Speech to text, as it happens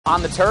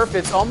On the turf,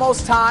 it's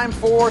almost time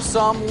for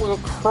some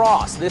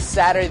lacrosse. This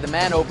Saturday, the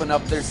men open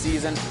up their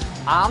season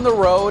on the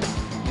road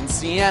in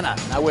Siena.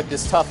 Now, with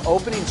this tough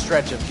opening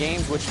stretch of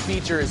games, which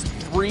features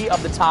 3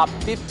 of the top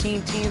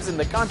 15 teams in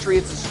the country,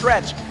 it's a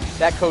stretch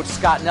that Coach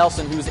Scott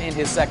Nelson, who's in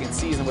his second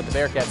season with the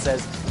Bearcats,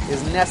 says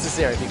is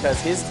necessary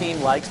because his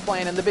team likes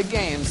playing in the big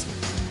games,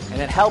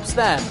 and it helps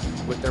them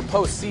with their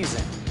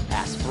postseason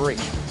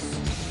aspirations.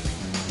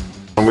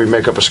 When we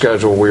make up a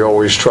schedule, we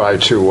always try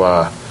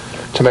to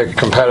make it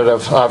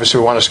competitive. Obviously,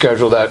 we want a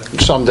schedule that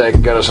someday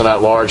can get us an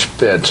at-large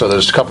bid. So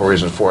there's a couple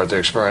reasons for it: the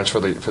experience for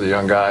the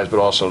young guys, but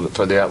also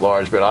for the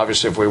at-large bid.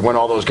 Obviously, if we win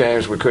all those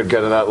games, we could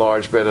get an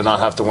at-large bid and not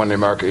have to win the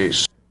America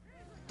East.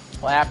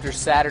 Well, after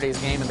Saturday's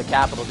game in the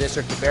Capital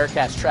District, the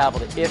Bearcats travel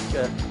to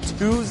Ithaca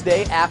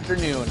Tuesday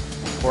afternoon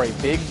for a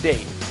big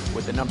date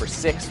with the number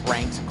 6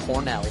 ranked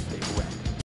Cornell Big Red.